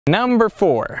Number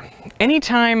 4.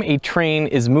 Anytime a train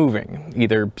is moving,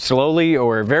 either slowly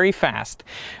or very fast,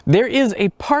 there is a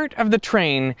part of the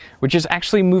train which is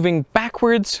actually moving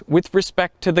backwards with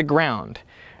respect to the ground.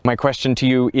 My question to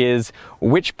you is,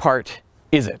 which part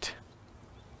is it?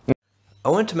 I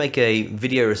wanted to make a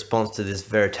video response to this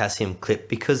Veritasium clip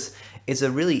because it's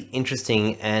a really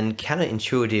interesting and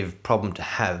counterintuitive problem to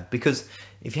have, because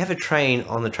if you have a train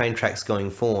on the train tracks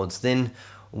going forwards, then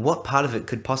what part of it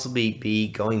could possibly be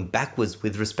going backwards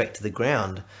with respect to the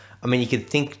ground? I mean, you could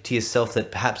think to yourself that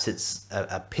perhaps it's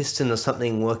a piston or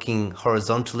something working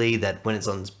horizontally, that when it's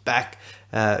on its back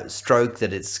stroke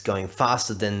that it's going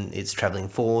faster than it's traveling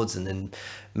forwards, and then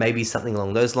maybe something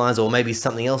along those lines, or maybe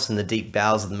something else in the deep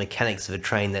bowels of the mechanics of a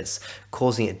train that's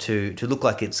causing it to look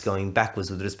like it's going backwards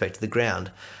with respect to the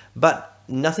ground. But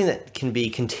nothing that can be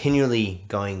continually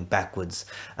going backwards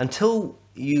until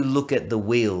you look at the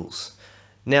wheels.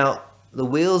 Now, the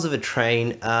wheels of a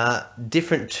train are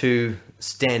different to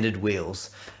standard wheels.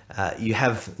 You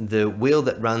have the wheel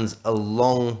that runs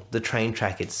along the train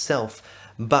track itself,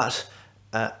 but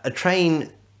a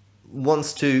train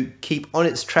wants to keep on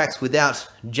its tracks without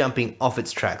jumping off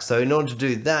its tracks. So in order to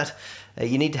do that,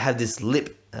 you need to have this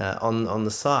lip on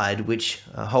the side which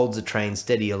holds the train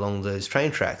steady along those train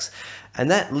tracks.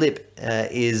 And that lip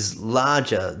is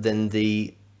larger than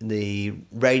the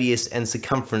radius and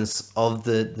circumference of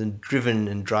the driven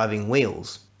and driving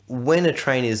wheels. When a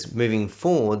train is moving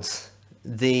forwards,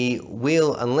 the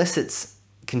wheel, unless it's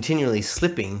continually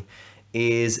slipping,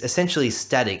 is essentially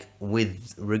static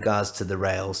with regards to the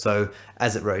rail. So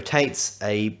as it rotates,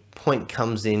 a point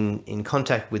comes in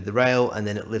contact with the rail, and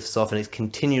then it lifts off and it's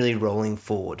continually rolling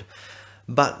forward.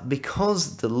 But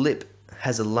because the lip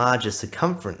has a larger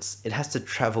circumference, it has to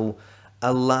travel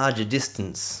a larger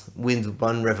distance with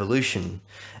one revolution.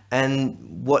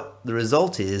 And what the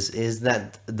result is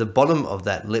that the bottom of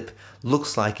that lip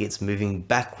looks like it's moving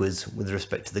backwards with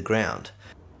respect to the ground.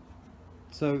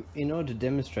 So in order to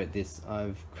demonstrate this,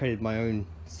 I've created my own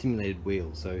simulated wheel.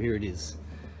 So here it is.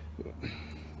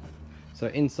 So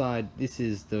inside, this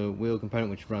is the wheel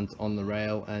component which runs on the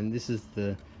rail, and this is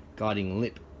the guiding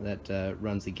lip that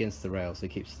runs against the rail, so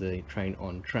it keeps the train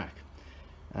on track.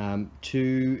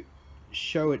 To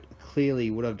show it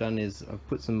clearly, what I've done is I've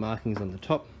put some markings on the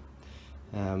top.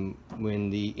 When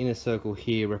the inner circle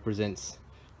here represents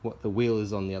what the wheel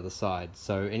is on the other side,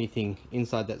 so anything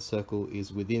inside that circle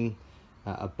is within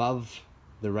above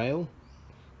the rail,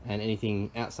 and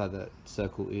anything outside that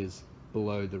circle is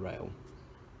below the rail.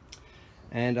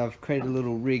 And I've created a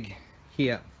little rig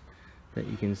here that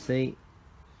you can see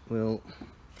will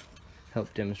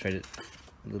help demonstrate it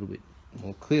a little bit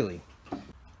more clearly.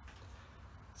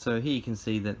 So here you can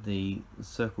see that the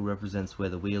circle represents where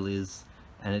the wheel is,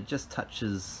 and it just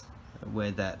touches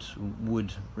where that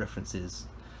wood reference is.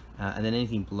 And then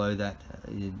anything below that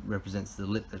it represents the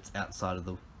lip that's outside of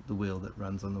the wheel that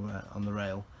runs on the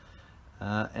rail.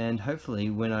 And hopefully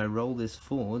when I roll this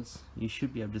forwards, you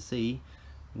should be able to see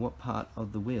what part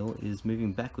of the wheel is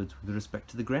moving backwards with respect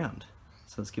to the ground.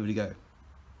 So let's give it a go.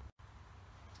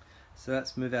 So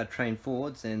let's move our train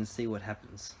forwards and see what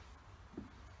happens.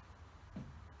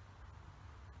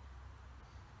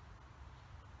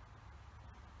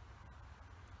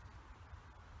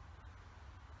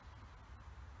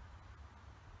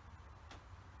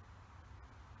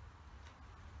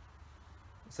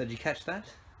 So did you catch that?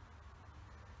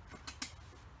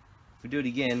 If we do it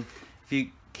again, if you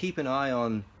keep an eye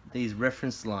on these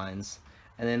reference lines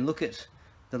and then look at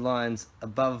the lines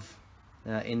above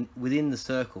within the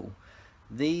circle,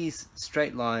 these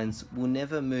straight lines will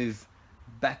never move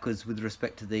backwards with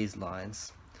respect to these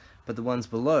lines, but the ones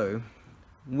below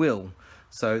will.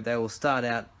 So they will start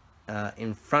out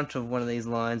in front of one of these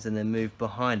lines and then move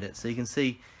behind it. So you can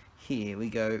see here we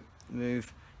go,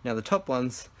 move. Now the top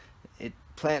ones, it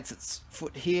plants its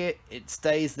foot here, it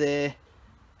stays there,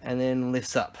 and then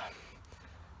lifts up.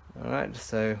 Alright,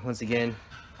 so once again,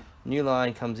 new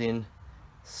line comes in,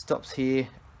 stops here,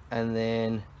 and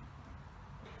then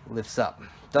lifts up.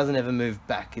 Doesn't ever move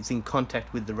back, it's in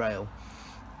contact with the rail.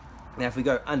 Now if we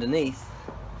go underneath,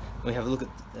 we have a look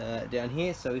at down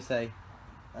here, so we say,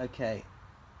 okay,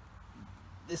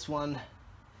 this one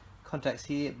contacts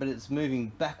here, but it's moving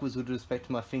backwards with respect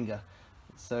to my finger.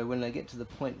 So when I get to the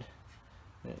point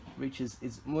it reaches,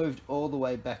 it's moved all the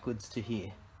way backwards to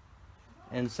here,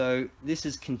 and so this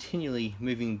is continually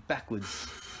moving backwards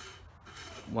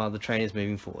while the train is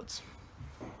moving forwards.